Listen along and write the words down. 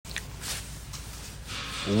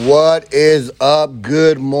What is up?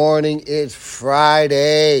 Good morning. It's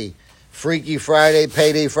Friday. Freaky Friday,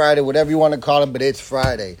 Payday Friday, whatever you want to call it, but it's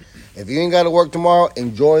Friday. If you ain't got to work tomorrow,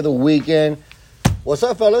 enjoy the weekend. What's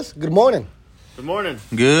up, fellas? Good morning. Good morning.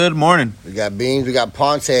 Good morning. We got Beans. We got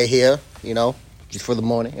Ponce here, just for the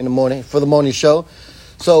morning, for the morning show.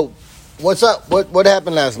 So, what's up? What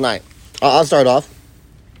happened last night? I'll start off.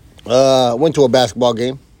 Went to a basketball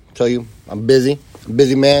game. Tell you, I'm busy.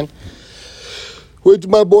 Busy man. Went to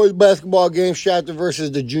my boys' basketball game, Shatter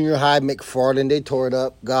versus the junior high McFarland. They tore it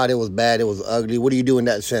up. God, it was bad. It was ugly. What do you do in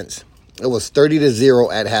that sense? It was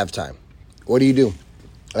 30-0 at halftime. What do you do?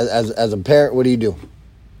 As a parent, what do you do?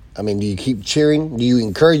 I mean, do you keep cheering? Do you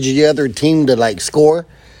encourage the other team to, score?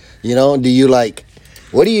 Do you, what do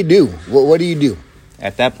you do? What do you do?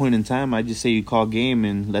 At that point in time, I just say you call game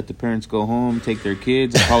and let the parents go home, take their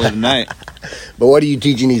kids, and call it a night. But what are you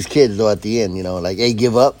teaching these kids, though, at the end? Hey,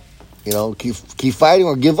 give up? Keep fighting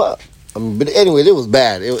or give up. But anyways, it was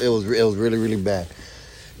bad. It was really, really bad.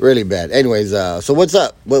 Really bad. Anyways, so what's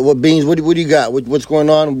up? What Beans? What do you got? What's going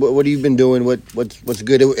on? What have you been doing? What's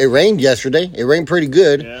good? It rained yesterday. It rained pretty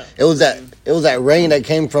good. Yeah. It was that rain that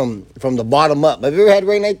came from the bottom up. Have you ever had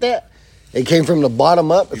rain like that? It came from the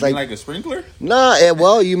bottom up. It's like a sprinkler? Nah, it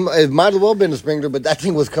might as well have been a sprinkler, but that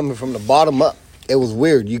thing was coming from the bottom up. It was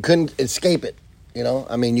weird. You couldn't escape it. You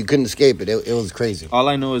couldn't escape it. It was crazy. All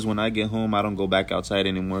I know is when I get home, I don't go back outside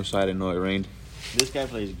anymore, so I didn't know it rained. This guy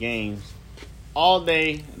plays games all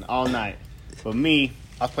day and all night. For me,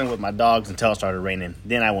 I was playing with my dogs until it started raining.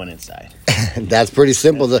 Then I went inside. That's pretty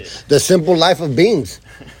simple. The simple life of Beans.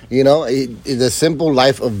 The simple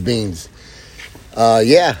life of Beans.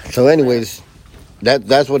 Yeah. So, anyways,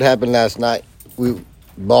 that's what happened last night. We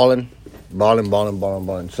balling.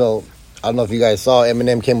 So, I don't know if you guys saw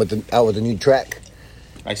Eminem came out with a new track.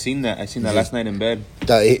 I seen that last night in bed.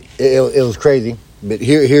 It was crazy. But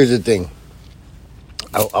here's the thing.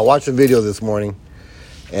 I watched a video this morning,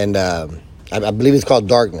 and I believe it's called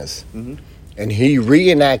Darkness. Mm-hmm. And he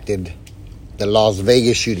reenacted the Las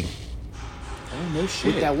Vegas shooting. Oh, no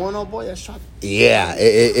shit. With that one old boy that shot. Yeah,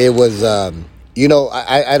 it was. I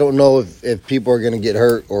don't know if people are going to get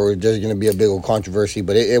hurt or there's going to be a big old controversy,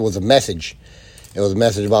 but it was a message. It was a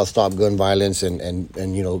message about stop gun violence and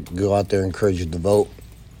go out there and encourage you to vote.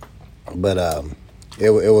 But it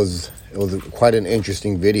was quite an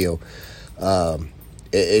interesting video. When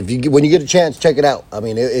you get a chance, check it out. I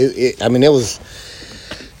mean, it was.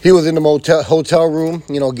 He was in the hotel room,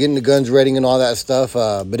 getting the guns ready and all that stuff.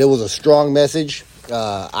 But it was a strong message.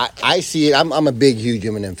 I see it. I'm a big, huge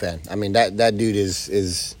Eminem fan. I mean, that dude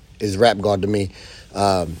is rap god to me.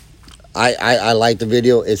 I like the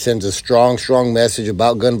video. It sends a strong message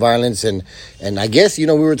about gun violence and I guess we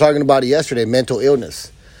were talking about it yesterday, mental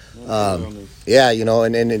illness. Yeah,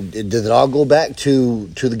 and does it all go back to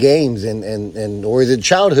the games and or is it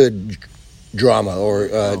childhood drama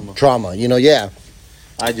or trauma? Yeah.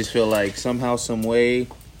 I just feel like somehow, some way,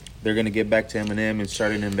 they're gonna get back to Eminem and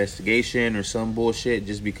start an investigation or some bullshit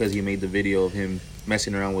just because he made the video of him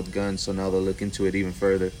messing around with guns. So now they'll look into it even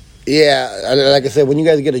further. Yeah, like I said, when you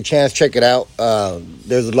guys get a chance, check it out.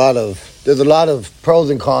 There's a lot of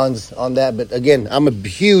pros and cons on that, but again, I'm a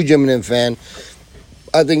huge Eminem fan.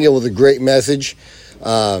 I think it was a great message.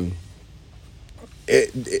 I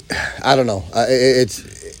don't know.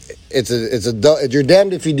 You're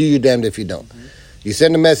damned if you do, you're damned if you don't. Mm-hmm. You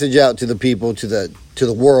send a message out to the people, to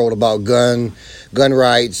the world about gun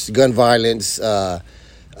rights, gun violence,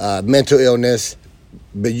 mental illness,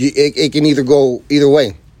 but it can either go either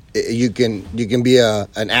way. You can be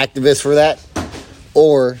an activist for that,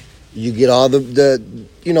 or you get all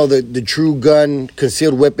the true gun,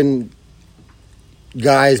 concealed weapon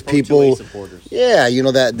guys, people, yeah,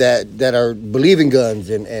 that are believing guns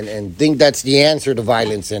and think that's the answer to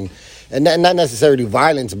violence and not necessarily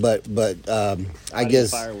violence, but I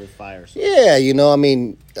guess fire with fire. Yeah,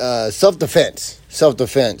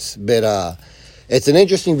 self-defense, but. It's an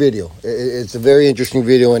interesting video. It's a very interesting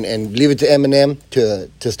video, and leave it to Eminem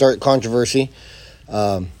to start controversy.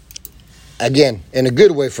 Again, in a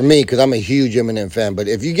good way for me, because I'm a huge Eminem fan. But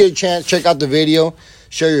if you get a chance, check out the video,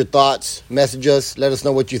 share your thoughts, message us, let us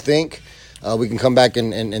know what you think. We can come back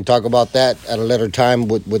and talk about that at a later time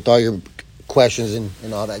with all your questions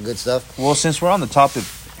and all that good stuff. Well, since we're on the topic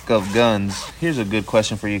of guns, here's a good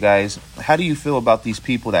question for you guys. How do you feel about these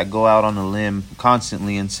people that go out on a limb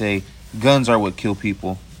constantly and say, guns are what kill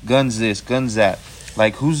people. Guns this, guns that.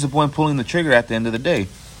 Like, who's the one pulling the trigger at the end of the day?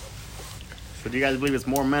 So do you guys believe it's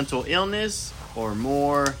more mental illness or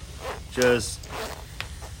more just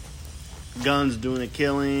guns doing the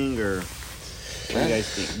killing? Or what do you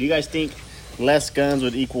guys think? Do you guys think less guns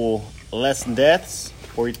would equal less deaths?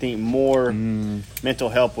 or you think more mental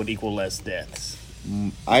health would equal less deaths?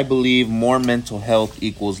 I believe more mental health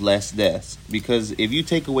equals less deaths. Because if you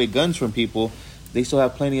take away guns from people, they still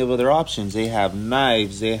have plenty of other options. They have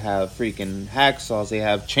knives, they have freaking hacksaws, they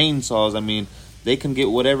have chainsaws. I mean, they can get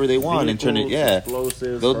whatever they want and turn it.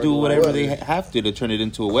 Explosives. They'll do whatever they have to turn it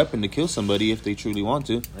into a weapon to kill somebody if they truly want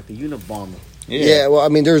to. Like the Unabomber. Yeah, well, I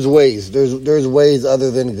mean, there's ways. There's ways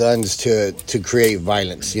other than guns to create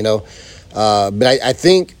violence, you know. But I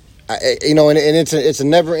think, you know, and it's a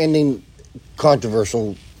never-ending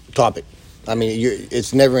controversial topic. I mean,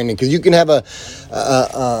 it's never-ending because you can have a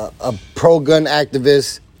pro-gun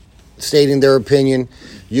activist stating their opinion.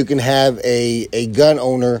 You can have a gun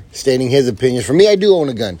owner stating his opinions. For me, I do own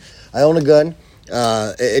a gun. I own a gun,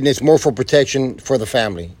 and it's more for protection for the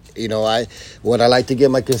family. You know, would I like to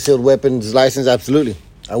get my concealed weapons license? Absolutely,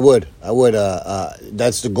 I would.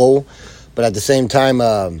 That's the goal. But at the same time,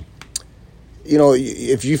 you know,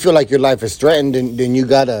 if you feel like your life is threatened, then you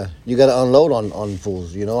gotta unload on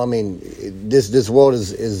fools. You know, I mean, this world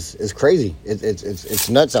is crazy. It's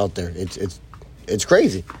nuts out there. It's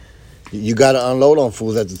crazy. You gotta unload on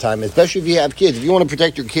fools at the time, especially if you have kids. If you want to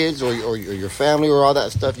protect your kids or your family or all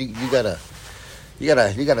that stuff, you gotta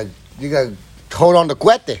hold on to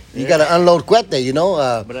cuete. You gotta unload cuete. You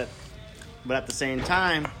know. But at the same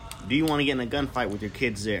time, do you want to get in a gunfight with your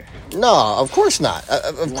kids there? No, of course not.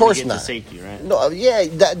 Of course not. Safety, right? No, yeah,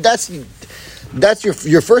 that's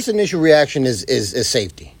your first initial reaction is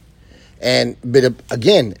safety. But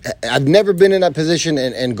again, I've never been in that position,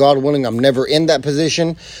 and God willing, I'm never in that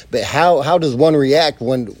position. But how does one react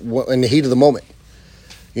when in the heat of the moment?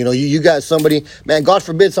 You know, you got somebody, man, God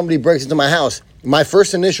forbid somebody breaks into my house. My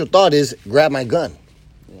first initial thought is grab my gun.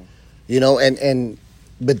 Yeah. You know,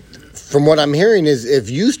 but from what I'm hearing is if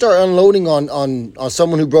you start unloading on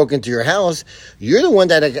someone who broke into your house, you're the one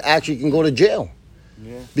that actually can go to jail.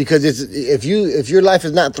 Yeah. Because if your life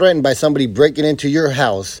is not threatened by somebody breaking into your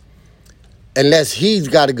house, unless he's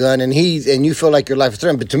got a gun and you feel like your life is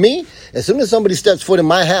threatened. But to me, as soon as somebody steps foot in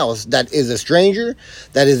my house that is a stranger,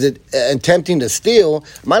 that is attempting to steal,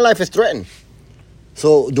 my life is threatened.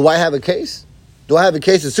 So do I have a case? Do I have a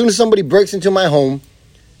case? As soon as somebody breaks into my home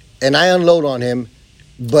and I unload on him,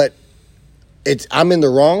 but I'm in the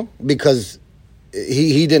wrong because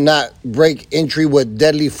he did not break entry with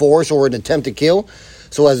deadly force or an attempt to kill.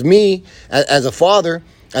 So as a father,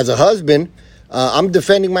 as a husband, I'm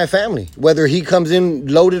defending my family, whether he comes in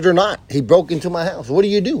loaded or not. He broke into my house. What do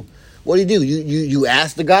you do? What do you do? You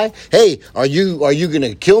ask the guy, hey, are you going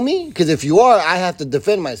to kill me? Because if you are, I have to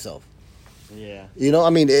defend myself. Yeah. You know, I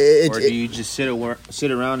mean, or do you just sit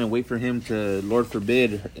around and wait for him to, Lord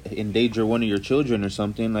forbid, endanger one of your children or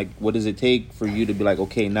something? Like, what does it take for you to be like,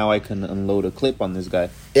 okay, now I can unload a clip on this guy?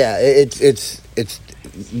 Yeah, it's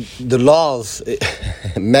the laws,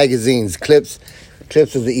 magazines, clips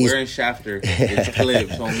is the east. Wearing shafter, it's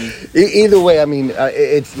clips, homie. Either way, I mean,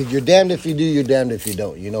 you're damned if you do, you're damned if you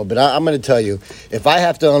don't, you know. But I'm going to tell you, if I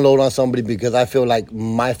have to unload on somebody because I feel like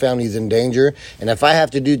my family's in danger, and if I have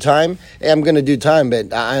to do time, hey, I'm going to do time.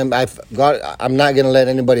 But I'm not going to let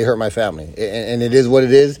anybody hurt my family, and it is what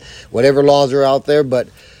it is. Whatever laws are out there, but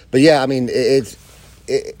yeah, I mean, it's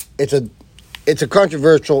a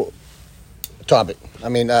controversial topic. I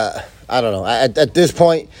mean, I don't know. At this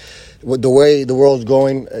point, with the way the world's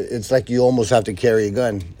going, it's like you almost have to carry a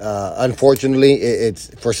gun. Unfortunately, it's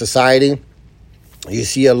for society. You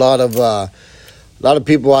see a lot of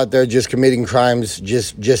people out there just committing crimes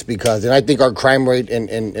just because. And I think our crime rate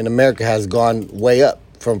in America has gone way up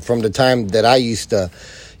from the time that I used to,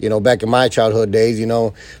 you know, back in my childhood days. You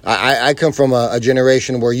know, I come from a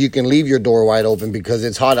generation where you can leave your door wide open because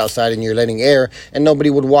it's hot outside and you're letting air and nobody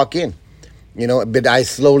would walk in. You know, but I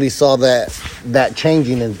slowly saw that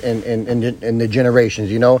changing in the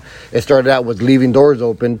generations. You know, it started out with leaving doors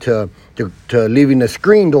open to leaving the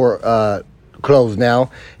screen door closed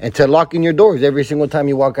now, and to locking your doors every single time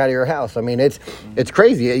you walk out of your house. I mean, it's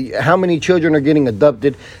crazy. How many children are getting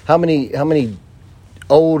abducted? How many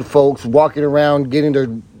old folks walking around getting their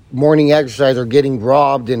morning exercise are getting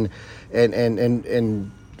robbed and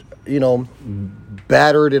you know,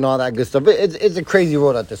 battered and all that good stuff. It's a crazy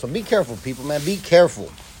world out there. So be careful, people, man. Be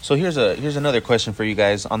careful. So here's another question for you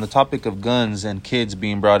guys. On the topic of guns and kids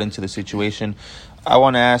being brought into the situation, I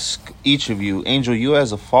want to ask each of you, Angel, you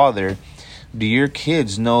as a father, do your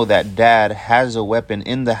kids know that dad has a weapon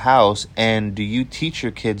in the house? And do you teach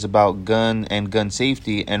your kids about gun and gun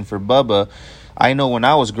safety? And for Bubba, I know when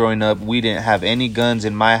I was growing up, we didn't have any guns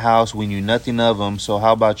in my house. We knew nothing of them. So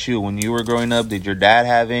how about you? When you were growing up, did your dad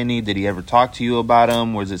have any? Did he ever talk to you about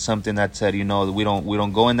them? Was it something that said, you know, we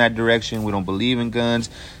don't go in that direction. We don't believe in guns.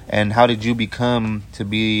 and how did you become to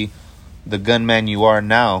be the gunman you are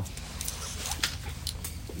now?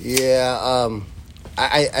 Yeah,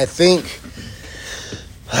 I think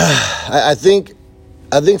I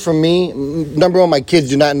think for me, number one, my kids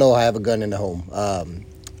do not know I have a gun in the home.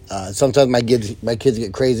 Sometimes my kids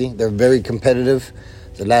get crazy. They're very competitive.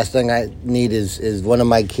 The last thing I need is one of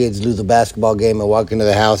my kids lose a basketball game and walk into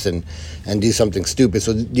the house and do something stupid.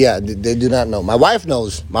 So yeah, they do not know. My wife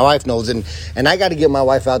knows, and I got to get my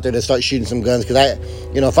wife out there to start shooting some guns, because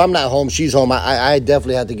if I'm not home, she's home. I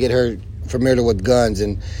definitely have to get her familiar with guns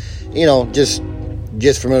and just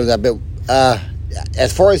familiar with that. But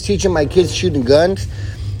as far as teaching my kids shooting guns,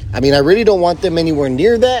 I mean, I really don't want them anywhere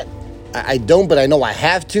near that. I don't, but I know I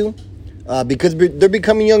have to, because they're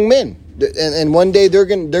becoming young men, and one day they're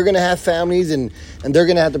gonna have families, and they're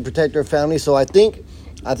gonna have to protect their families. So I think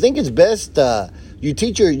it's best you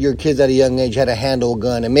teach your kids at a young age how to handle a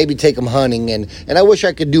gun, and maybe take them hunting. And I wish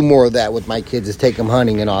I could do more of that with my kids, is take them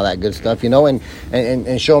hunting and all that good stuff, and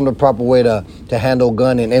show them the proper way to handle a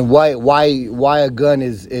gun, and why a gun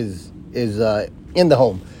is in the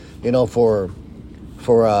home, for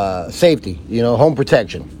safety, home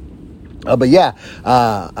protection. But yeah,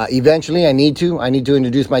 eventually I need to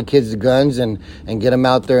introduce my kids to guns and get them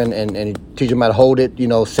out there and teach them how to hold it,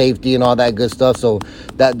 safety and all that good stuff. So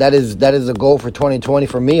that is a goal for 2020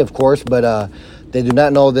 for me, of course. But they do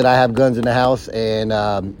not know that I have guns in the house, and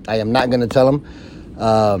I am not going to tell them.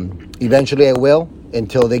 Eventually I will,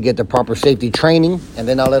 until they get the proper safety training, and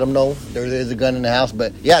then I'll let them know there is a gun in the house.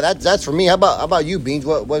 But yeah, that's for me. How about you, Beans?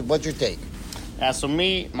 What's your take? So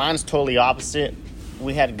mine's totally opposite.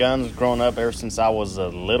 We had guns growing up ever since I was a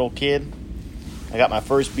little kid. I got my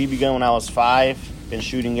first BB gun when I was 5. Been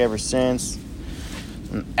shooting ever since.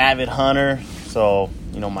 An avid hunter. So,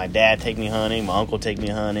 my dad take me hunting. My uncle take me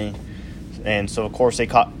hunting. And so, of course, they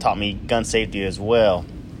taught me gun safety as well.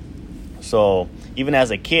 So, even as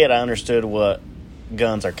a kid, I understood what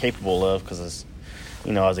guns are capable of. Because,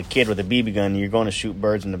 as a kid with a BB gun, you're going to shoot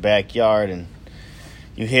birds in the backyard. And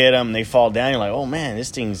you hit them and they fall down. You're like, oh, man, this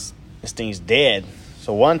thing's dead.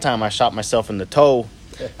 So one time I shot myself in the toe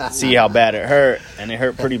to see how bad it hurt, and it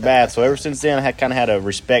hurt pretty bad. So ever since then, I kind of had a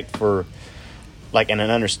respect for, and an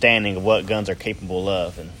understanding of what guns are capable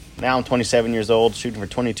of. And now I'm 27 years old, shooting for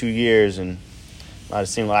 22 years, and not a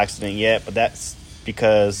single accident yet. But that's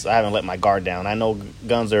because I haven't let my guard down. I know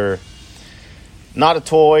guns are not a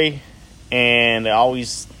toy, and I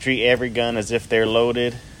always treat every gun as if they're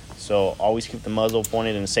loaded. So always keep the muzzle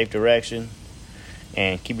pointed in a safe direction.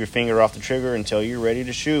 And keep your finger off the trigger until you're ready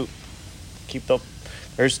to shoot.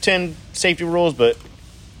 There's 10 safety rules, but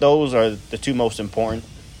those are the 2 most important.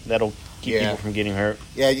 That'll keep people from getting hurt.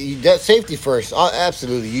 Yeah, safety first.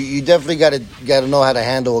 Absolutely. You definitely got to know how to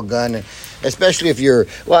handle a gun, and especially if you're.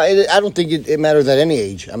 Well, I don't think it matters at any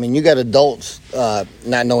age. I mean, you got adults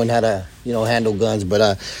not knowing how to handle guns,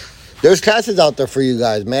 but there's classes out there for you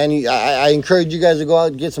guys, man. I encourage you guys to go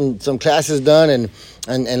out and get some classes done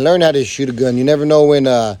and learn how to shoot a gun. You never know when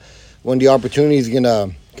the opportunity is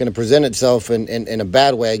gonna present itself in a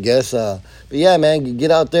bad way, I guess. But yeah, man, get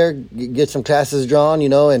out there, get some classes drawn,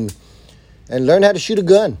 and learn how to shoot a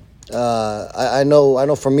gun. I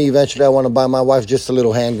know for me, eventually I want to buy my wife just a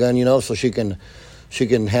little handgun, so she can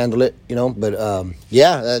handle it, But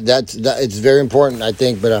yeah, it's very important, I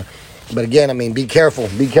think. But again, I mean, be careful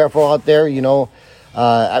out there,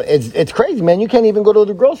 It's crazy, man. You can't even go to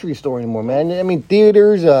the grocery store anymore, man. I mean,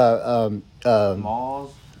 theaters,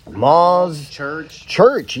 malls,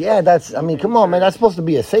 church. Yeah, come on, man. That's supposed to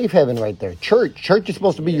be a safe haven right there. Church is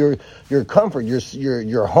supposed to be your comfort,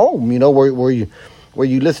 your home. Where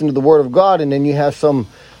you listen to the word of God, and then you have some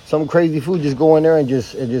crazy food, just go in there and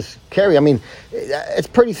just carry. I mean, it's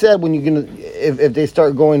pretty sad when if they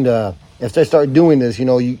start doing this,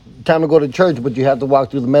 time to go to church, but you have to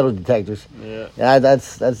walk through the metal detectors. Yeah,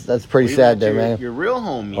 that's pretty sad there, man. Your real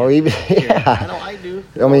home, or even I know I do.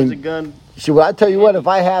 I mean, a gun. I tell you what, if the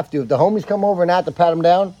homies come over and I have to pat them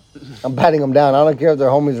down, I'm patting them down. I don't care if they're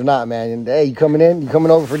homies or not, man. And hey, you coming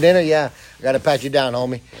over for dinner? Yeah, I gotta pat you down,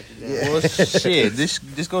 homie. Well, shit,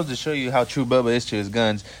 this goes to show you how true Bubba is to his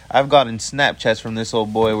guns. I've gotten Snapchats from this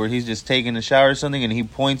old boy where he's just taking a shower or something, and he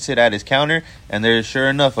points it at his counter, and there's sure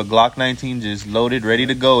enough a Glock 19 just loaded, ready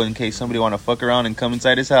to go in case somebody want to fuck around and come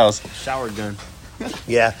inside his house. Shower gun.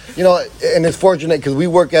 Yeah, and it's fortunate because we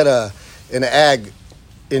work in an ag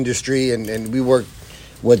industry, and we work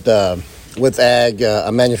with ag,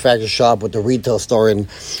 a manufacturer shop with a retail store, and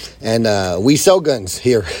we sell guns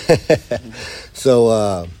here.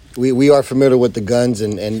 So we are familiar with the guns,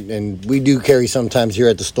 and we do carry sometimes here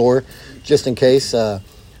at the store, just in case.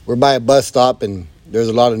 We're by a bus stop, and there's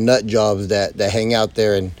a lot of nut jobs that hang out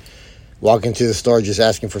there, and walk into the store just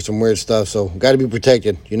asking for some weird stuff. So got to be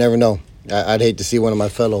protected. You never know. I'd hate to see one of my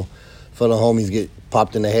fellow homies get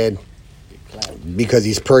popped in the head because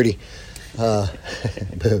he's pretty. But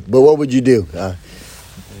what would you do?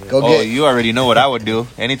 You already know what I would do.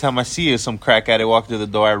 Anytime I see some crack addict walk through the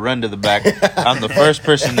door, I run to the back. I'm the first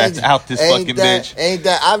person that's out this fucking bitch. Ain't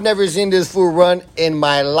that? I've never seen this fool run in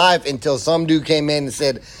my life until some dude came in and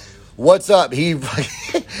said, "What's up?"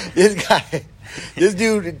 This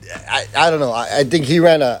dude, I don't know. I think he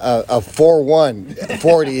ran a 4.1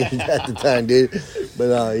 40 at the time, dude.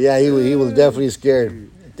 But he was definitely scared.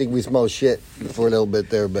 I think we smelled shit for a little bit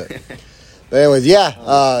there, but anyways,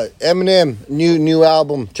 Eminem new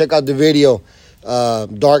album. Check out the video,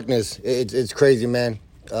 Darkness. It's crazy, man.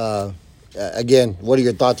 Again, what are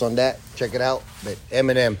your thoughts on that? Check it out. But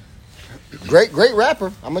Eminem, great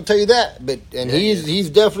rapper. I'm gonna tell you that. But he's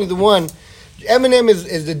definitely the one. Eminem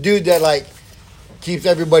is the dude that like keeps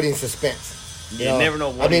everybody in suspense. You never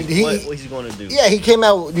know what he's going to do. Yeah, he came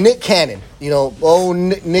out with Nick Cannon.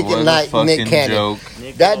 Nick at Night, Nick Cannon.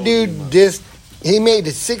 That dude he made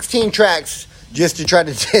 16 tracks just to try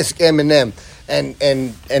to diss Eminem.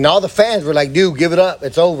 And all the fans were like, dude, give it up.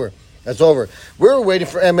 It's over. That's over. We were waiting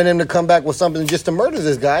for Eminem to come back with something just to murder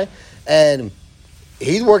this guy. And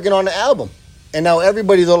he's working on the album. And now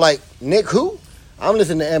everybody's all like, Nick who? I'm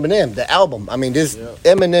listening to Eminem, the album. I mean,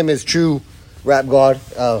 Eminem is true rap god.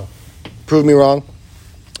 Prove me wrong.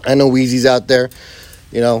 I know Weezy's out there.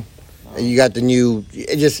 You got the new.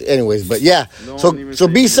 Anyways, but yeah. So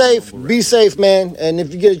be safe, man. And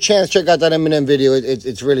if you get a chance, check out that Eminem video.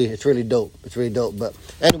 It's really dope. It's really dope. But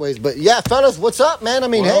anyways, fellas, what's up, man? I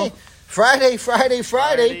mean, hey, Friday.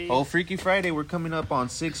 Oh, Freaky Friday. We're coming up on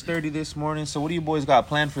 6:30 this morning. So what do you boys got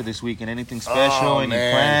planned for this weekend? Anything special? Any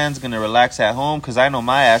plans? Gonna relax at home? Because I know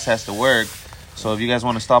my ass has to work. So if you guys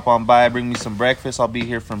want to stop on by, bring me some breakfast. I'll be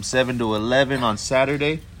here from 7 to 11 on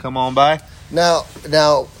Saturday. Come on by. Now,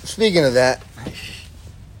 speaking of that,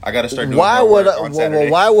 I got to start doing why would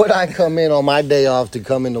I come in on my day off to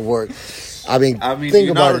come into work? I mean think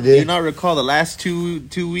about it, dude. Do you not recall the last two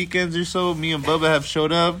weekends or so, me and Bubba have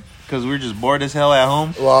showed up because we're just bored as hell at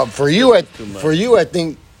home? Well, for you, I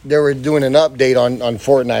think they were doing an update on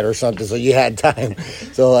Fortnite or something, so you had time.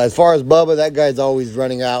 So as far as Bubba, that guy's always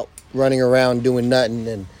running around doing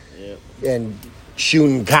nothing and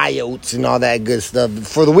shooting coyotes and all that good stuff.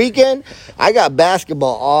 For the weekend, I got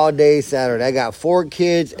basketball all day Saturday. I got 4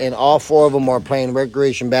 kids, and all 4 of them are playing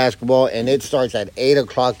recreation basketball, and it starts at 8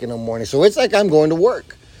 o'clock in the morning. So it's like I'm going to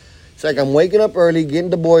work. It's like I'm waking up early,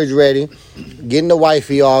 getting the boys ready, getting the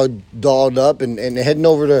wifey all dolled up, and heading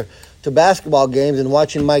over to basketball games and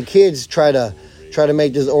watching my kids try to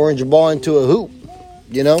make this orange ball into a hoop.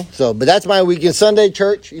 But that's my weekend. Sunday,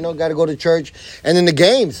 church, got to go to church. And then the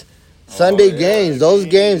games. Sunday games. Those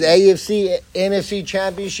games, AFC, NFC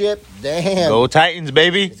championship. Damn. Go Titans,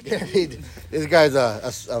 baby. This guy's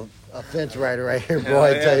a fence rider right here, boy.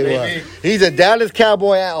 I tell you what. He's a Dallas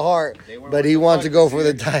Cowboy at heart, but he wants to go for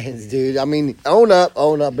the Titans, dude. I mean, own up.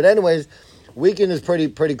 But anyways, weekend is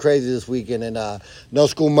pretty crazy this weekend. And no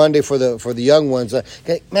school Monday for the young ones.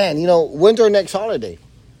 Man, when's our next holiday?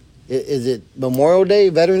 Is it Memorial Day,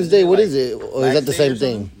 Veterans Day? What is it? Or is that the same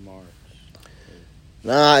thing?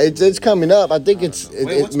 Nah, it's coming up. I think it's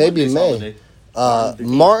maybe May.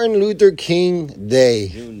 Martin Luther King Day.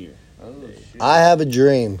 Junior. I have a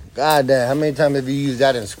dream. God damn, how many times have you used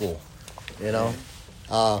that in school? I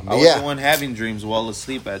was the one having dreams while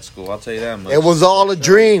asleep at school. I'll tell you that much. It was all a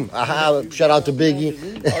dream. Shout out to Biggie.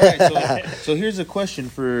 All right, so here's a question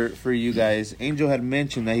for you guys. Angel had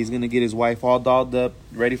mentioned that he's going to get his wife all dolled up,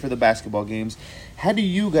 ready for the basketball games. How do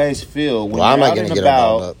you guys feel when I'm you're not out going to and get her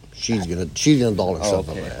dolled about? up. She's gonna doll herself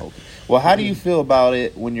up. Okay. Well, how do you feel about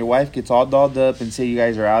it when your wife gets all dolled up and say you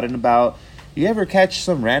guys are out and about? You ever catch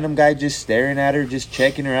some random guy just staring at her, just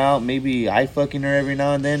checking her out, maybe eye fucking her every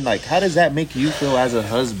now and then? Like, how does that make you feel as a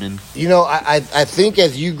husband? I think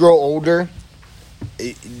as you grow older,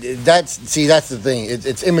 that's the thing.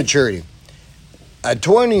 It's immaturity. A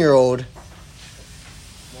 20-year-old,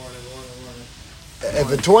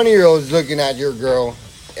 if a 20-year-old is looking at your girl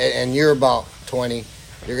and you're about 20,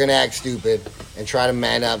 you're going to act stupid and try to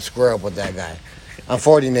man up, square up with that guy. I'm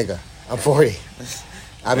 40, nigga. I'm 40.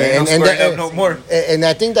 I mean, no more. And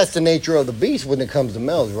I think that's the nature of the beast when it comes to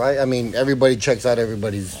males, right? I mean, everybody checks out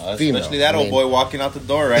everybody's female. Especially that old boy walking out the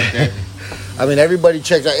door right there. I mean, everybody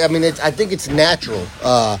checks out. I mean, I think it's natural.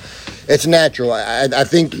 It's natural. I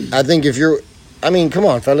think if you're, I mean, come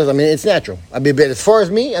on, fellas. I mean, it's natural. I mean, but as far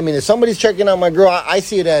as me, I mean, if somebody's checking out my girl, I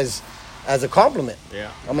see it as as a compliment.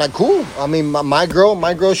 Yeah. I'm like, cool. I mean, my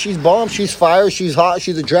girl, she's bomb. She's fire. She's hot.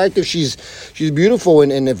 She's attractive. She's beautiful.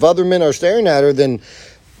 And if other men are staring at her, then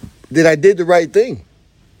I did the right thing.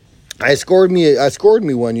 I scored me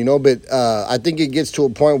one, you know. But I think it gets to a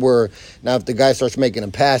point where now if the guy starts making a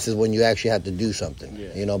pass is when you actually have to do something,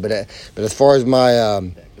 you know. But as far as my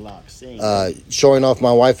showing off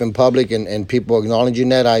my wife in public and people acknowledging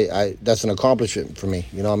that, I that's an accomplishment for me.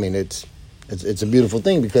 You know, I mean, it's a beautiful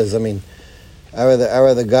thing because I mean, I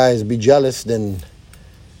rather guys be jealous than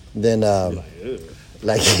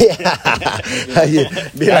like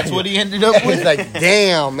that's what he ended up with. It's like,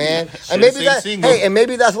 damn, man. And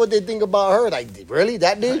maybe that's what they think about her. Like, really,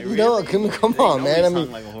 that dude? Like, you know, come on, man. I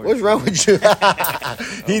mean, what's wrong with you?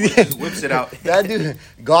 He whips it out. That dude,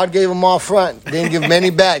 God gave him all front, didn't give many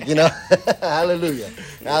back. You know, hallelujah.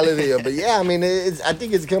 But yeah, I mean, I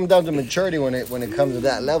think it's come down to maturity when it comes to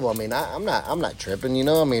that level. I mean, I'm not tripping. You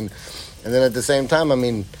know, I mean, and then at the same time, I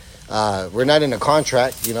mean. We're not in a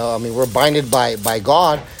contract, you know. I mean, we're binded by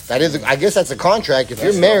God. That is, I guess, that's a contract. If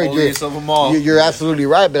you're married, you're absolutely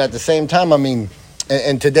right. But at the same time, I mean,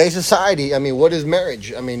 in today's society, I mean, what is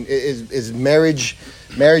marriage? I mean, is marriage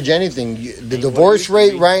anything? The divorce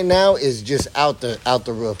rate right now is just out the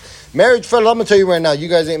roof. Marriage, fellas, I'm gonna tell you right now. You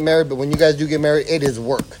guys ain't married, but when you guys do get married, it is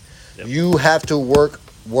work. Yep. You have to work.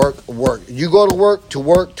 You go to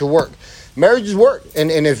work. Marriage is work, and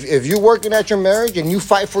if you're working at your marriage and you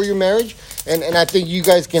fight for your marriage, and I think you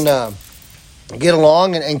guys can get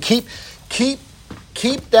along and keep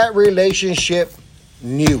that relationship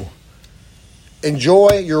new.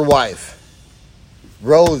 Enjoy your wife.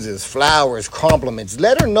 Roses, flowers, compliments.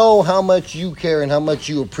 Let her know how much you care and how much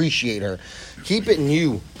you appreciate her. Keep it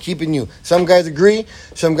new. Some guys agree.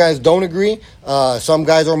 Some guys don't agree. Some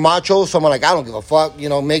guys are macho. Some are like, I don't give a fuck. You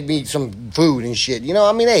know, make me some food and shit. You know,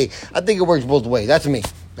 I mean, hey, I think it works both ways. That's me.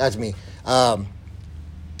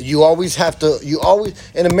 You always have to,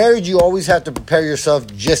 in a marriage, you always have to prepare yourself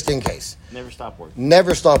just in case. Never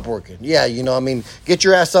stop working. Yeah, you know, I mean, get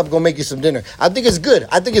your ass up, go make you some dinner. I think it's good.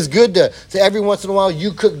 To every once in a while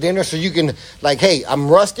you cook dinner so you can, like, hey, I'm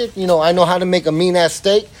rusted. You know, I know how to make a mean-ass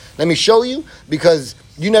steak. Let me show you, because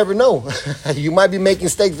you never know. You might be making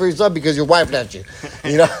steak for yourself because your wife left you.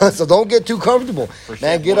 You know, so don't get too comfortable.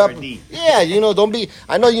 Man, get up. Yeah, you know, don't be.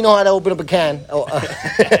 I know you know how to open up a can.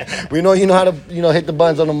 We know you know how to, you know, hit the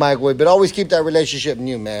buttons on the microwave. But always keep that relationship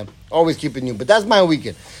new, man. Always keep it new. But that's my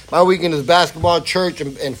weekend. My weekend is basketball, church,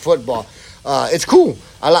 and football. It's cool.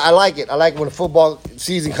 I like it. I like when the football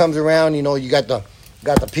season comes around. You know, you got the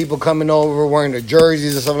people coming over wearing the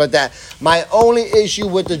jerseys and stuff like that. My only issue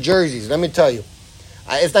with the jerseys, let me tell you,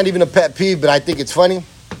 it's not even a pet peeve, but I think it's funny.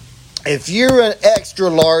 If you're an extra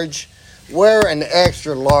large, wear an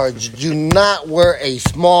extra large. Do not wear a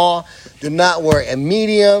small. Do not wear a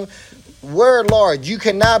medium. Wear large. You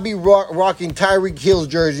cannot be rocking Tyreek Hill's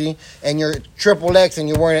jersey and your triple X and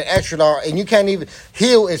you're wearing an extra large and you can't even,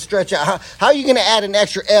 heel is stretch out. How are you going to add an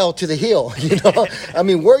extra L to the heel? You know, I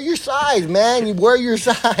mean, wear your size, man. You wear your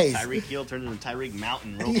size. Tyreek Hill turned into Tyreek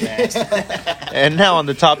Mountain real fast. And now on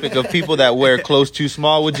the topic of people that wear clothes too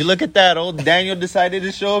small, would you look at that? Old Daniel decided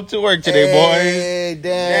to show up to work today, hey, boys.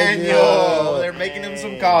 Daniel. They're making him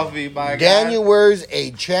some coffee, by Daniel God. wears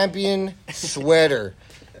a champion sweater.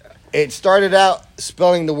 It started out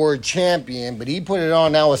spelling the word champion, but he put it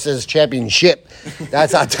on. Now it says championship.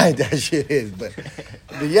 That's how tight that shit is. But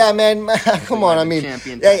yeah, man, come on. I mean,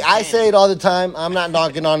 hey, I say it all the time. I'm not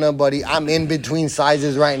knocking on nobody. I'm in between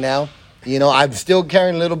sizes right now. You know, I'm still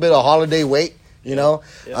carrying a little bit of holiday weight, you know.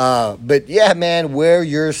 But yeah, man, wear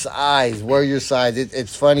your size.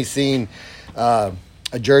 It's funny seeing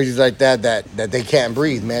jerseys like that they can't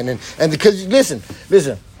breathe, man. And because,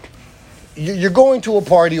 listen. You're going to a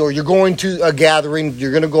party or you're going to a gathering,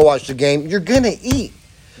 you're going to go watch the game, you're going to eat.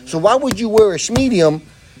 So why would you wear a medium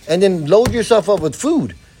and then load yourself up with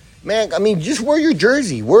food? Man, I mean, just wear your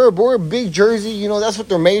jersey. Wear a big jersey. You know, that's what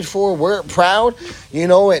they're made for. Wear it proud, you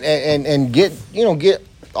know, and get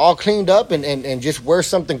all cleaned up and just wear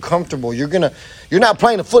something comfortable. You're not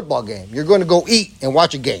playing a football game. You're going to go eat and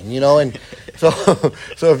watch a game, you know. And so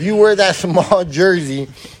if you wear that small jersey,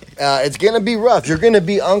 it's going to be rough. You're going to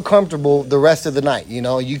be uncomfortable the rest of the night. You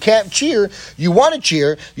know, you can't cheer. You want to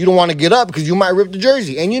cheer. You don't want to get up because you might rip the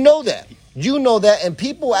jersey. And you know that. You know that, and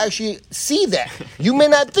people actually see that. You may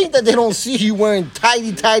not think that they don't see you wearing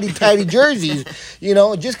tidy jerseys. You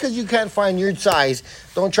know, just because you can't find your size,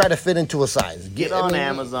 don't try to fit into a size. Get on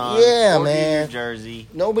Amazon. Yeah, order man. your jersey.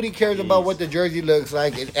 Nobody cares about what the jersey looks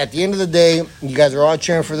like. At the end of the day, you guys are all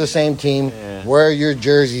cheering for the same team. Yeah. Wear your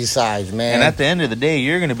jersey size, man. And at the end of the day,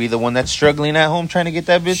 you're going to be the one that's struggling at home trying to get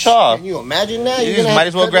that bitch off. Can you imagine that? You You're just gonna might have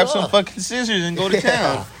as to well cut grab it some off. fucking scissors and go to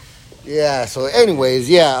town. Yeah, so anyways,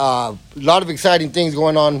 a lot of exciting things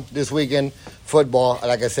going on this weekend. Football,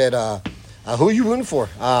 like I said, who are you rooting for?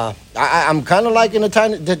 I'm kind of liking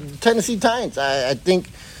the Tennessee Titans. I think,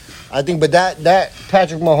 but that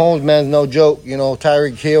Patrick Mahomes, man's no joke. You know,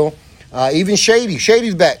 Tyreek Hill, even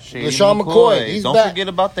Shady's back. LaShawn McCoy, he's Don't back. forget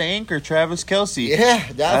about the anchor, Travis Kelce. Yeah,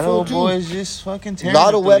 that fool old too. boy is just fucking A tearing lot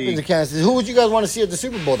up of the weapons league. in Kansas City. Who would you guys want to see at the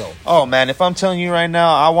Super Bowl, though? Oh, man, if I'm telling you right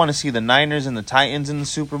now, I want to see the Niners and the Titans in the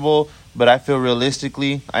Super Bowl, but I feel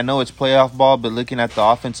realistically, I know it's playoff ball, but looking at the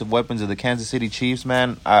offensive weapons of the Kansas City Chiefs,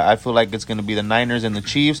 man, I feel like it's going to be the Niners and the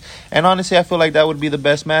Chiefs. And honestly, I feel like that would be the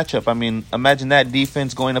best matchup. I mean, imagine that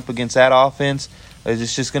defense going up against that offense.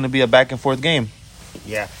 It's just going to be a back-and-forth game.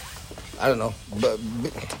 Yeah. I don't know, but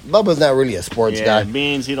Bubba's not really a sports guy.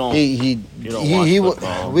 Beans, he don't. He watch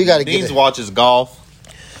football. we got to get Beans it. watches golf.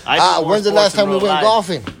 I do more When's the sports last time in we real went life.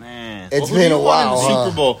 golfing? Man, It's Who do been you a want in while. the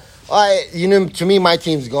Super Bowl? To me, my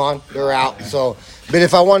team's gone. They're out. So, but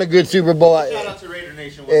if I want a good Super Bowl, Shout out to Raider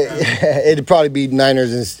Nation. it'd probably be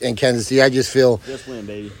Niners and Kansas City. I just feel win,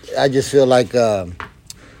 baby. like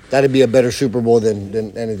that'd be a better Super Bowl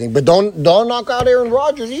than anything. But don't knock out Aaron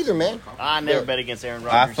Rodgers either, man. I never bet against Aaron I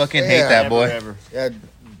Rodgers. fucking hate that boy. Ever.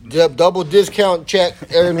 Yeah, double discount check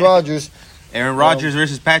Aaron Rodgers. Aaron Rodgers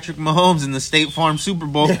versus Patrick Mahomes in the State Farm Super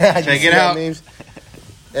Bowl. Yeah, Check you it see out. that memes?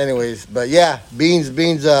 Anyways, but yeah, Beans.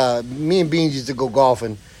 Me and Beans used to go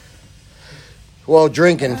golfing. Well,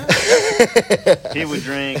 drinking. He would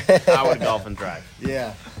drink. I would golf and drive.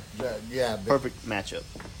 Yeah. Perfect matchup.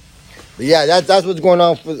 But yeah, that's what's going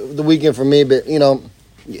on for the weekend for me. But you know,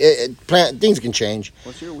 things can change.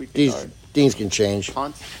 What's your weekend? These things can change.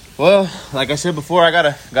 Punts? Well, like I said before, I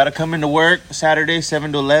gotta come into work Saturday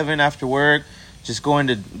 7 to 11 after work. Just going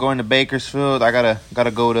to Bakersfield. I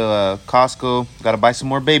gotta go to Costco. Gotta buy some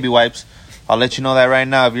more baby wipes. I'll let you know that right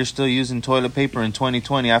now. If you're still using toilet paper in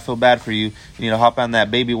 2020, I feel bad for you. You need to hop on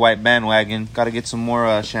that baby wipe bandwagon. Gotta get some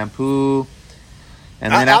more shampoo.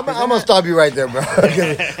 And then I'm gonna stop you right there, bro.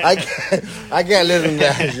 I can't listen to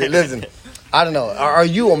that shit. Listen, I don't know. Are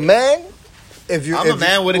you a man? I'm a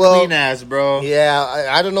man with a clean ass, bro. Yeah,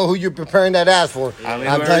 I don't know who you're preparing that ass for. I mean,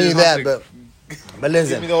 I'm telling you that, but Give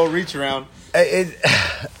listen, me the old reach around.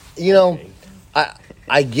 you know,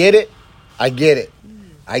 I get it. I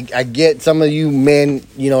get some of you men,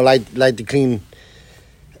 you know, like to clean.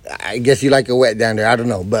 I guess you like it wet down there. I don't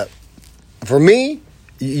know, but for me,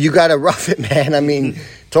 you gotta rough it, man. I mean,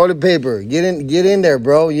 toilet paper, get in there,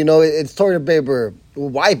 bro. You know, it's toilet paper,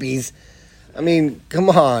 wipies. I mean, come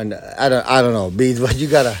on. I don't know, Beans, but you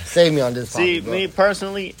gotta save me on this. See, topic, bro. me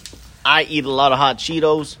personally, I eat a lot of hot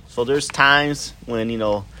Cheetos, so there's times when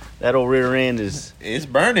that old rear end it's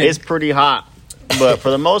burning. It's pretty hot. But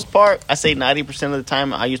for the most part, I say 90% of the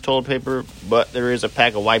time I use toilet paper, but there is a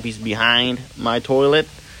pack of wipies behind my toilet.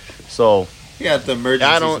 So You got the emergency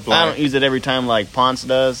I don't supply. use it every time like Ponce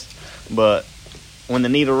does, but when the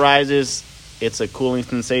need arises, it's a cooling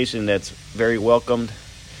sensation that's very welcomed.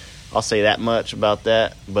 I'll say that much about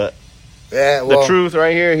that. But Yeah, the truth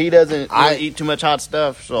right here, he doesn't eat too much hot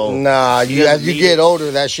stuff. So Nah, he as doesn't you need get it.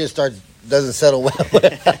 older, that shit doesn't settle well.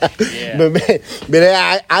 Yeah. But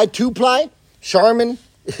I two-ply, Charmin,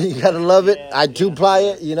 you gotta love it. Yeah, I two-ply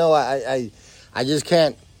it. You know, I just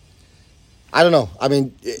can't. I don't know. I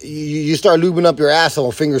mean, you start lubing up your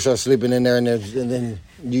asshole, fingers start slipping in there, and then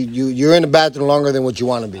you're in the bathroom longer than what you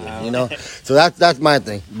want to be. You know, so that's my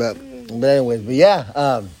thing. But anyways, but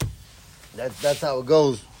yeah, that's how it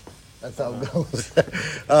goes. That's how it goes.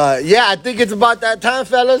 Yeah, I think it's about that time,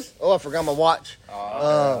 fellas. Oh, I forgot my watch.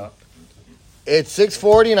 It's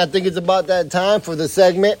 6:40, and I think it's about that time for the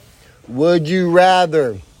segment. Would you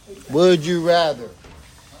rather? Would you rather?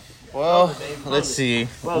 Well, let's see.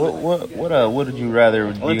 What did you rather?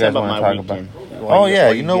 I Do wanna you talk guys about want to my talk about? weekend. Oh yeah,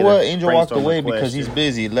 While you know get what? a Angel walked brainstorm away of because he's questions.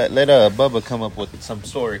 busy. Let Bubba come up with some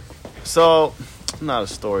story. So, it's not a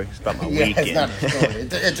story. It's about my Yeah, weekend. it's not a story.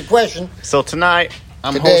 It's a question. So tonight,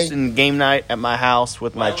 I'm Today. hosting game night at my house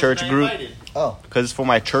with my church group. Oh, Because it's for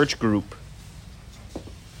my church group.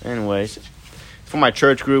 Anyways, it's for my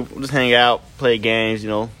church group. We'll just hang out, play games,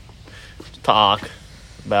 talk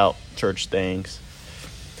about church things.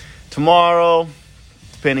 Tomorrow,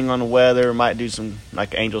 depending on the weather, might do some,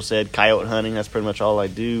 like Angel said, coyote hunting. That's pretty much all I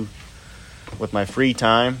do. with my free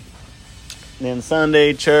time. Then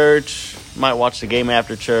Sunday, church. Might watch the game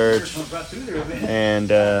after church. And,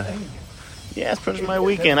 yeah, it's pretty much my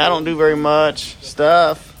weekend. I don't do very much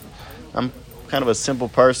stuff. I'm kind of a simple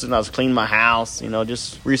person. I was cleaning my house,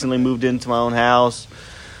 just recently moved into my own house.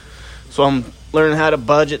 So I'm learning how to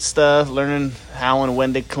budget stuff, learning how and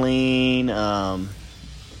when to clean.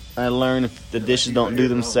 I learned if the dishes don't do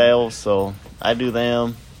themselves, so I do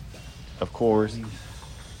them, of course.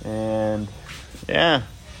 And, yeah.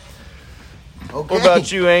 Okay. What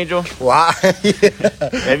about you, Angel? Why?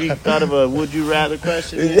 Have you thought of a would you rather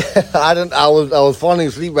question? I was falling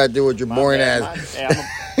asleep right there with your boring ass.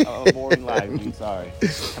 I'm a boring life. Sorry.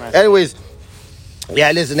 Anyways,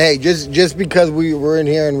 yeah. Listen, hey, just because we're in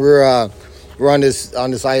here and we're on this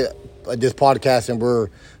podcast and we're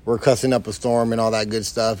cussing up a storm and all that good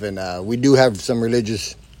stuff, and we do have some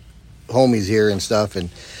religious homies here and stuff, and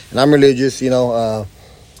I'm religious.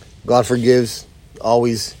 God forgives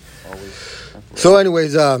always. So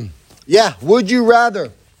anyways, yeah, would you rather?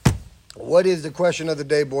 What is the question of the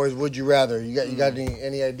day, boys? Would you rather? You got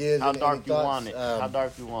any ideas? How dark you thoughts? want it? How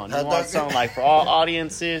dark you want it? how You want dark- something like for all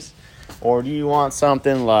audiences? Or do you want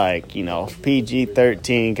something like,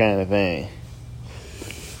 PG-13 kind of thing?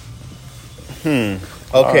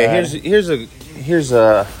 Okay, right. here's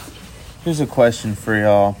a question for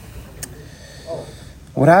y'all.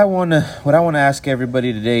 What I wanna ask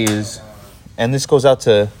everybody today is, and this goes out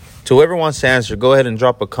to whoever wants to answer. Go ahead and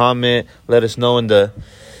drop a comment. Let us know in the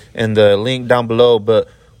link down below. But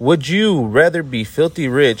would you rather be filthy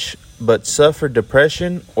rich but suffer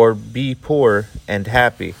depression, or be poor and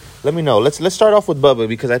happy? Let me know. Let's start off with Bubba,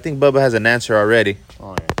 because I think Bubba has an answer already.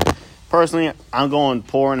 Oh, yeah. Personally, I'm going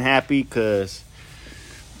poor and happy because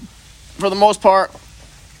for the most part,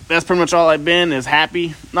 that's pretty much all I've been is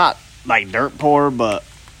happy. Not like dirt poor, but,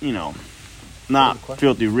 not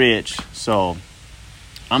filthy rich. So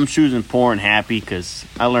I'm choosing poor and happy because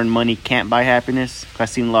I learned money can't buy happiness. I've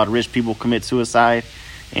seen a lot of rich people commit suicide,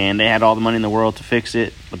 and they had all the money in the world to fix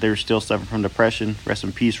it, but they were still suffering from depression. Rest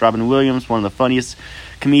in peace, Robin Williams, one of the funniest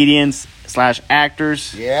comedians /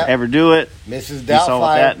 actors to ever do it. Mrs. You saw what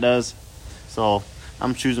Doubtfire. that does. So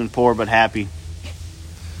I'm choosing poor but happy.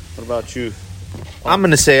 What about you? I'm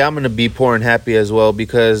going to say I'm going to be poor and happy as well,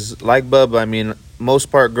 because like Bubba, I mean,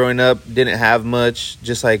 most part growing up didn't have much,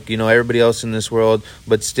 just like, everybody else in this world,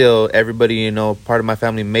 but still everybody, part of my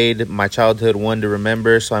family made my childhood one to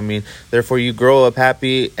remember. So, I mean, therefore you grow up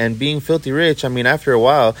happy, and being filthy rich, I mean, after a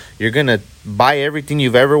while, you're going to buy everything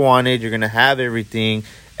you've ever wanted. You're going to have everything,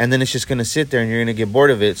 and then it's just going to sit there and you're going to get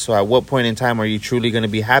bored of it. So at what point in time are you truly going to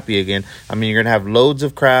be happy again? I mean, you're going to have loads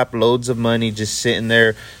of crap, loads of money just sitting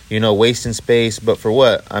there, wasting space. But for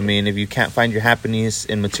what? I mean, if you can't find your happiness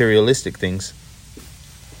in materialistic things.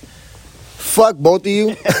 Fuck both of you.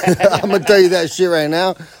 I'm gonna tell you that shit right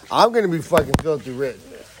now. I'm gonna be fucking filthy rich,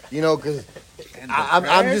 because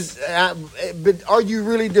I'm just. But are you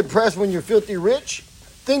really depressed when you're filthy rich?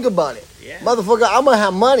 Think about it, motherfucker. I'm gonna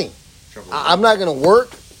have money. I'm not gonna work.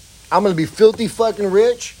 I'm gonna be filthy fucking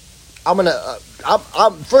rich. I'm gonna.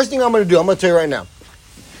 First thing I'm gonna do. I'm gonna tell you right now.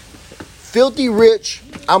 Filthy rich.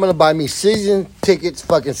 I'm gonna buy me season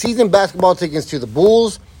basketball tickets to the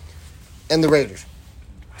Bulls and the Raiders.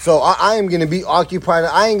 So I am going to be occupied.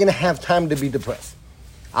 I ain't going to have time to be depressed.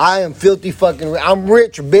 I am filthy fucking rich. I'm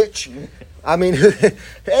rich, bitch. I mean,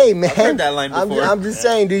 hey, man. I've heard that line before. I'm just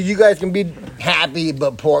saying, dude, you guys can be happy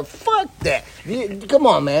but poor. Fuck that. Come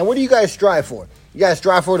on, man. What do you guys strive for? You guys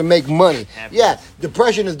strive for to make money. Yeah,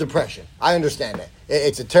 depression is depression. I understand that.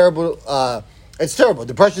 It's a terrible... It's terrible.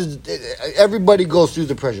 Depression, everybody goes through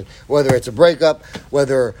depression. Whether it's a breakup,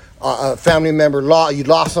 whether a family member, you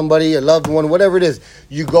lost somebody, a loved one, whatever it is,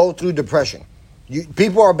 you go through depression.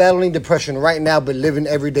 People are battling depression right now, but living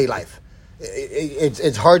everyday life.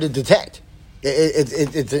 It's hard to detect.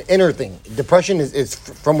 It's an inner thing. Depression is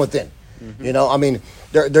from within. Mm-hmm. I mean,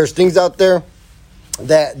 there's things out there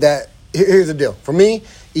that here's the deal. For me,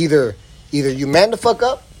 either you man the fuck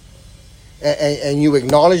up, and you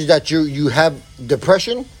acknowledge that you have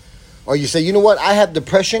depression, or you say, you know what, I have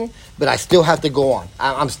depression, but I still have to go on.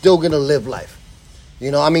 I'm still going to live life.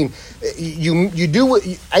 I mean, you do what...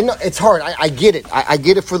 I know it's hard. I get it. I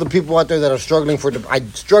get it for the people out there that are struggling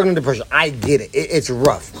struggling depression. I get it. It's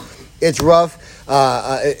rough. It's rough.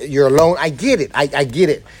 You're alone. I get it. I get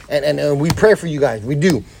it. And we pray for you guys. We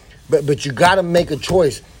do. But you got to make a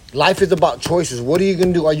choice. Life is about choices. What are you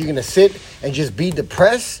going to do? Are you going to sit and just be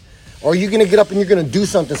depressed? Or are you going to get up and you're going to do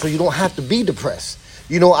something so you don't have to be depressed?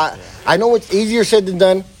 I know it's easier said than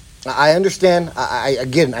done. I understand. I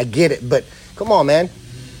get it. But come on, man.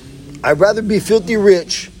 I'd rather be filthy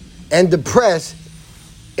rich and depressed,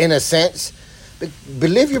 in a sense, but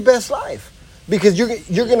live your best life, because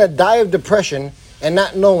you're gonna die of depression and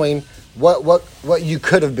not knowing what you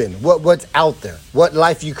could have been, what's out there, what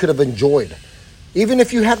life you could have enjoyed. Even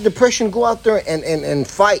if you have depression, go out there and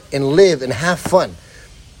fight and live and have fun.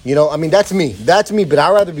 You know, I mean, that's me, but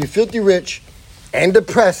I'd rather be filthy rich and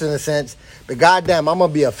depressed in a sense. But goddamn, I'm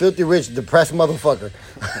gonna be a filthy rich, depressed motherfucker.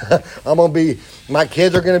 My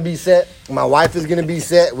kids are gonna be set. My wife is gonna be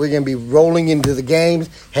set. We're gonna be rolling into the games,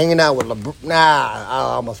 hanging out with LeBron. I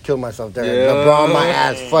almost killed myself there. Yeah. LeBron, my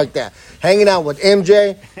ass, fuck that. Hanging out with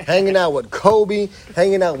MJ, hanging out with Kobe,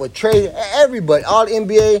 hanging out with Trey, everybody, all the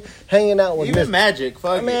NBA, hanging out with even Magic.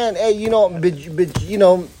 Fuck man, hey, you know, but you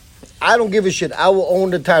know, I don't give a shit. I will own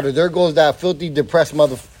the title. There goes that filthy rich, depressed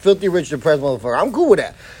motherfucker. I'm cool with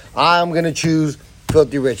that. I'm going to choose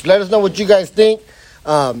filthy rich. Let us know what you guys think.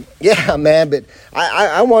 Yeah, man, but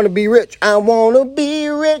I want to be rich. I want to be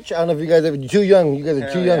rich. I don't know if you guys are too young. You guys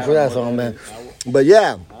are too young for that song, man. But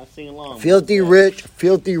yeah, I'll sing along. Filthy rich.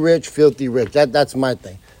 That's my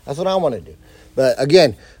thing. That's what I want to do. But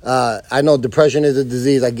again, I know depression is a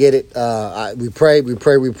disease. I get it. We pray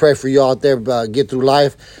for you out there. Get through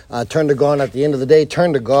life. Turn to God at the end of the day.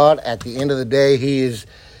 Turn to God at the end of the day.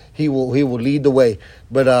 He will lead the way.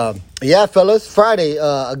 But yeah, fellas, Friday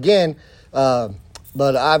again.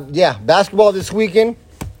 Basketball this weekend.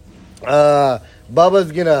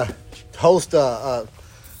 Bubba's gonna host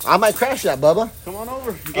I might crash that, Bubba. Come on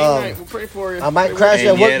over. Game night. We'll pray for you. I might crash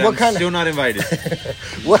that. What kind still not invited.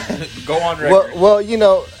 What? Go on record. Well, you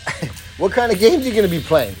know, what kind of games are you going to be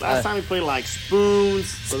playing? Last time we played like spoons.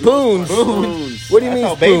 Spoons? What do you mean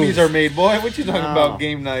how spoons? Babies are made, boy. What you talking about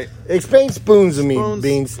game night? Explain spoons to me, Spoons?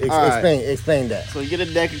 Beans. Explain that. So you get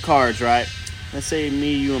a deck of cards, right? Let's say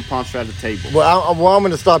me, you, and Ponce are at the table. Well, I'm going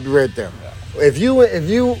to stop you right there. If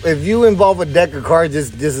you involve a deck of cards,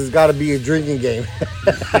 this has got to be a drinking game.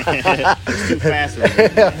 It's too fast.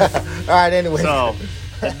 All right, anyway. So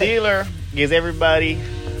the dealer gives everybody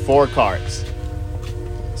 4 cards.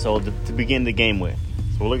 So to begin the game with.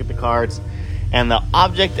 So we'll look at the cards. And the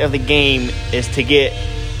object of the game is to get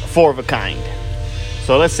 4 of a kind.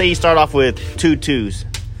 So let's say you start off with 2 2s.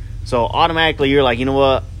 So automatically you're like, you know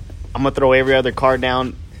what? I'm going to throw every other card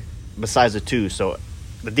down besides the 2. So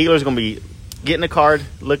the dealer's going to be getting a card,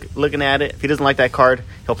 looking at it. If he doesn't like that card,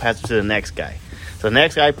 he'll pass it to the next guy. So the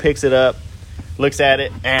next guy picks it up, looks at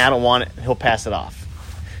it, and I don't want it. He'll pass it off.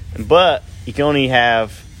 But you can only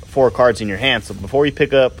have 4 cards in your hand. So before you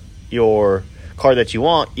pick up your card that you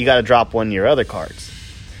want, you got to drop one of your other cards.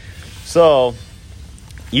 So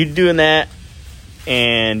you doing that,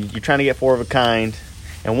 and you're trying to get 4 of a kind.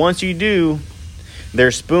 And once you do,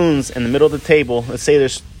 there's spoons in the middle of the table. Let's say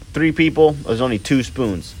there's 3 people. There's only 2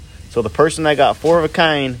 spoons. So the person that got 4 of a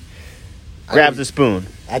kind grabs a spoon.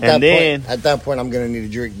 At that point, I'm going to need a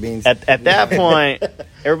drink, Beans. At that point,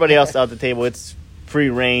 everybody else out the table, it's free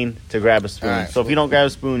reign to grab a spoon. Right. So if you don't grab a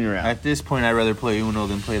spoon, you're out. At this point, I'd rather play Uno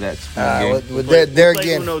than play that spoon game. We'll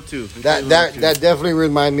play Uno too. That definitely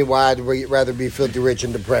reminds me why I'd rather be filthy rich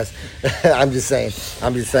and depressed. I'm just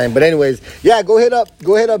saying. But anyways, yeah, go hit up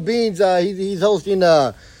Beans. He's hosting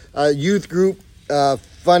a youth group,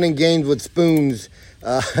 fun and games with spoons,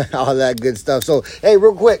 all that good stuff. So hey,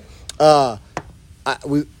 real quick,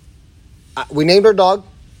 we named our dog.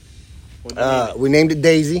 We named it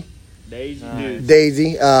Daisy.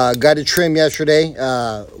 Daisy. Got a trim yesterday.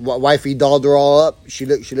 Wifey dolled her all up. She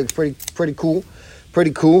looks pretty cool.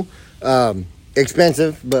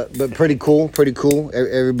 Expensive, but pretty cool.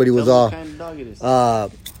 Everybody was all. What kind of dog it is?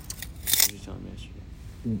 Did you tell me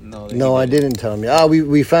yesterday? No, I didn't tell him.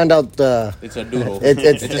 We found out. It's a doodle.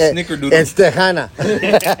 It's a snickerdoodle. It's Tejana.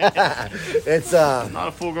 It's not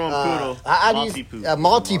a full-grown poodle. A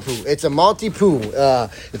Maltipoo. It's a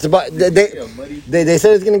Maltipoo. It's about they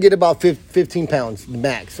said it's gonna get about 15 pounds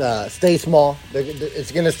max. Stay small.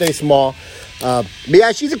 It's gonna stay small. But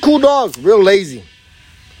yeah, she's a cool dog. Real lazy.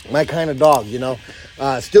 My kind of dog, you know.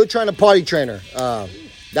 Still trying to potty train her.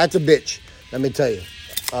 That's a bitch. Let me tell you.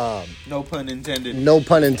 No pun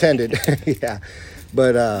intended. Yeah.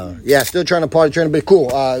 But yeah, still trying to potty train her, but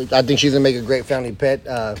cool. I think she's gonna make a great family pet.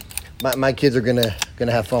 My kids are gonna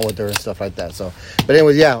have fun with her and stuff like that. So, but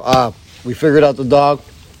anyways, yeah, we figured out the dog.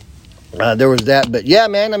 There was that, but yeah,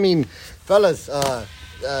 man. I mean, fellas, the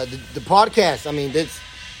podcast. I mean,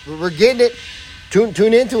 we're getting it.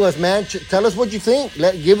 Tune into us, man. Tell us what you think.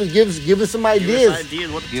 Give us some ideas.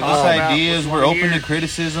 Give us ideas. We're open to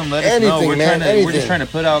criticism. Let us know. We're just trying to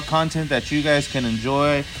put out content that you guys can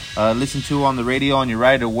enjoy. Listen to on the radio on your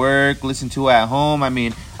ride to work. Listen to at home. I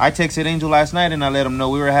mean, I texted Angel last night and I let him know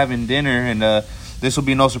we were having dinner and this will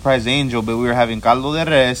be no surprise to Angel, but we were having caldo de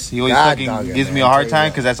res. He always God fucking dog it, gives man. me a hard Tell you time what.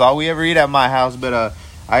 because that's all we ever eat at my house. But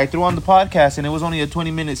I threw on the podcast, and it was only a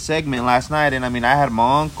 20-minute segment last night. And I mean, I had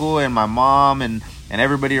my uncle and my mom and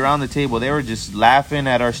everybody around the table. They were just laughing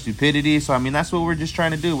at our stupidity. So I mean, that's what we're just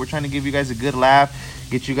trying to do. We're trying to give you guys a good laugh,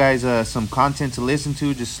 get you guys some content to listen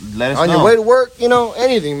to. Just let us know. On your way to work, you know,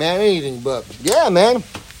 anything, man, anything. But yeah, man,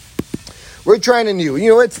 we're trying to new.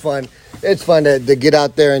 You know, it's fun. It's fun to get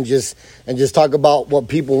out there and just talk about what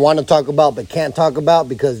people want to talk about but can't talk about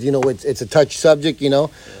because, you know, it's a touchy subject, you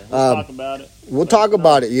know. We'll talk about it. We'll talk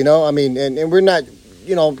about it, you know. I mean, and we're not,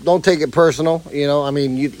 you know, don't take it personal, you know. I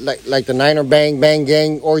mean, you like the Niner Bang Bang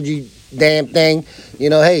Gang orgy damn thing,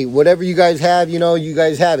 you know. Hey, whatever you guys have, you know, you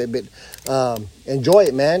guys have it, but enjoy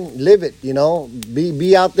it, man. Live it, you know.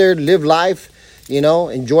 Be out there, live life. You know,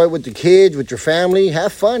 enjoy it with the kids, with your family.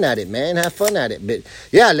 Have fun at it, man. Have fun at it. But,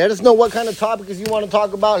 yeah, let us know what kind of topics you want to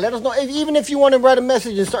talk about. Let us know. Even if you want to write a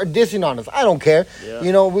message and start dissing on us. I don't care. Yeah.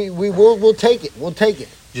 You know, we'll take it. We'll take it.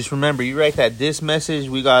 Just remember, you write that diss message,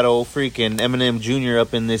 we got old freaking Eminem Jr.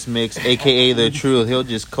 up in this mix, a.k.a. The Truth. He'll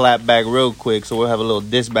just clap back real quick, so we'll have a little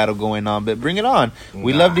diss battle going on. But bring it on.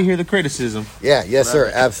 We love to hear the criticism. Yeah, yes, sir.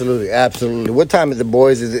 Absolutely, absolutely. What time is it,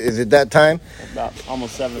 boys? Is it that time? About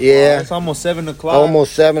almost 7 o'clock. Yeah. It's almost 7 o'clock.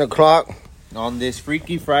 Almost 7 o'clock. On this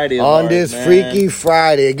Freaky Friday. On Lord, this man. Freaky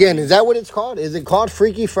Friday. Again, is that what it's called? Is it called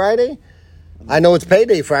Freaky Friday? I know it's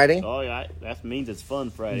Payday Friday. Oh, yeah. That means it's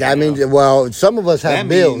fun Friday. That you know? means, well, some of us have That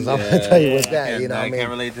bills. means, I'm going to tell you what's I that. can't- You know what I I mean? can't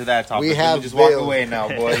relate to that topic. We We have just walk bills. away now,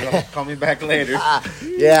 boys. Call me back later.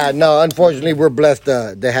 Yeah, no, unfortunately, we're blessed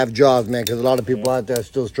to have jobs, man, because a lot of people out there are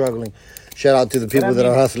still struggling. Shout out to the people that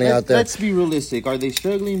are hustling out there. Let's be realistic. Are they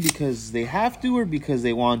struggling because they have to or because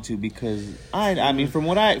they want to? Because I mean, from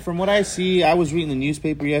what I see, I was reading the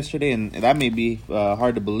newspaper yesterday, and that may be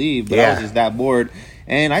hard to believe, but I was Yeah. just that bored.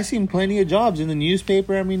 And I seen plenty of jobs in the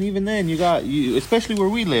newspaper. I mean, even then, you especially where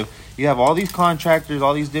we live, you have all these contractors,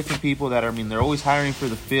 all these different people that are, I mean, they're always hiring for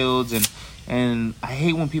the fields and I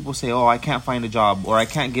hate when people say, "Oh, I can't find a job" or "I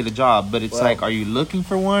can't get a job." But it's like, are you looking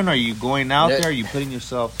for one? Are you going out there? Are you putting your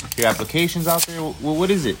applications out there? Well, what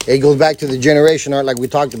is it? It goes back to the generation, art, like we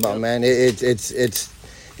talked about, man.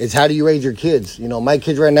 It's how do you raise your kids? You know, my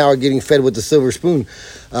kids right now are getting fed with the silver spoon,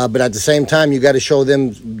 but at the same time, you got to show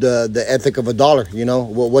them the ethic of a dollar. You know,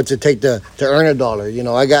 what's it take to earn a dollar? You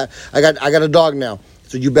know, I got a dog now,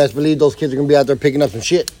 so you best believe those kids are gonna be out there picking up some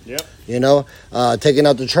shit. Yep. You know, taking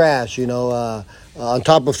out the trash. You know, on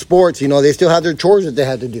top of sports, you know, they still have their chores that they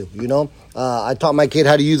had to do. You know, I taught my kid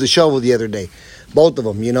how to use a shovel the other day, both of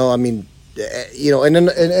them. You know, I mean. You know, and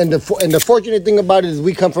the fortunate thing about it is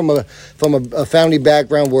we come from a family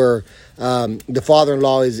background where the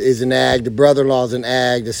father-in-law is an ag, the brother-in-law is an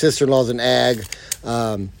ag, the sister-in-law is an ag.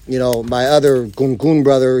 You know, my other kun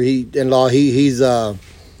brother, he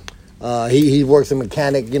works a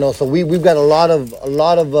mechanic. You know, so we've got a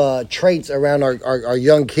lot of traits around our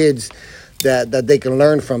young kids that they can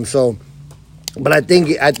learn from. So. But I think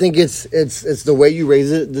it's the way you raise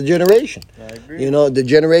the generation. I agree. You know, the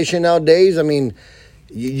generation nowadays. I mean,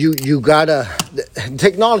 you gotta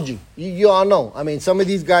technology. You all know. I mean, some of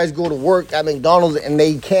these guys go to work at McDonald's and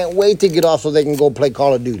they can't wait to get off so they can go play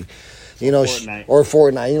Call of Duty. You know, or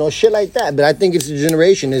Fortnite. You know, shit like that. But I think it's the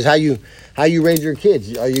generation is how you raise your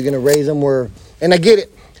kids. Are you gonna raise them where? And I get it,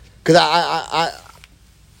 because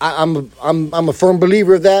I'm a firm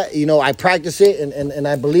believer of that. You know, I practice it and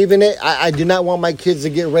I believe in it. I do not want my kids to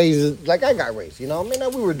get raised like I got raised. You know, I mean,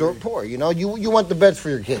 we were dirt poor. You know, you want the best for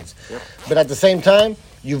your kids, but at the same time,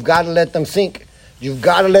 you've got to let them sink. You've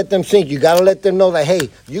got to let them sink. You got to let them know that, hey,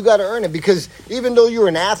 you got to earn it, because even though you're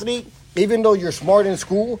an athlete, even though you're smart in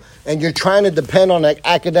school and you're trying to depend on an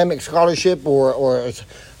academic scholarship or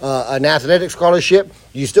an athletic scholarship,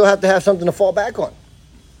 you still have to have something to fall back on.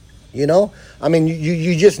 You know, I mean,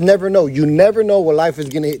 you just never know. You never know what life is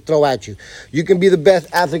going to throw at you. You can be the best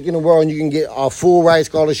athlete in the world and you can get a full ride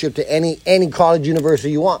scholarship to any college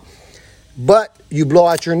university you want. But you blow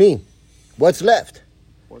out your knee. What's left?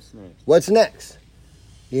 What's next?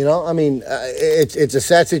 You know, I mean, it's a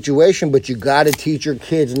sad situation, but you got to teach your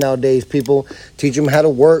kids nowadays, people. Teach them how to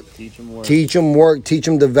work. Teach them work. Teach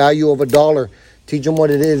them the value of a dollar. Teach them what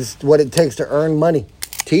it is, what it takes to earn money.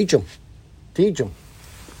 Teach them.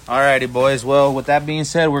 Alrighty, boys. Well, with that being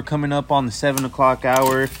said, we're coming up on the 7 o'clock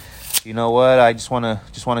hour. You know what? I just wanna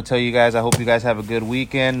tell you guys, I hope you guys have a good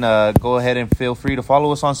weekend. Go ahead and feel free to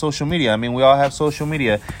follow us on social media. I mean, we all have social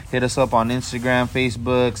media. Hit us up on Instagram,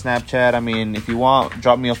 Facebook, Snapchat. I mean, if you want,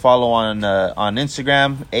 drop me a follow on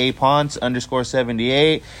Instagram,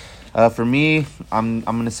 @Ponce_78. For me, I'm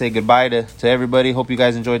gonna say goodbye to everybody. Hope you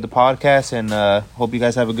guys enjoyed the podcast, and hope you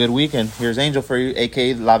guys have a good weekend. Here's Angel for you,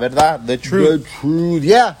 aka La Verdad, the truth. The truth.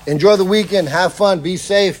 Yeah. Enjoy the weekend. Have fun. Be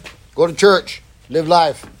safe. Go to church. Live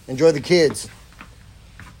life. Enjoy the kids.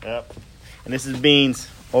 Yep. And this is Beans.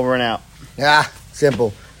 Over and out. Yeah.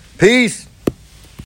 Simple. Peace.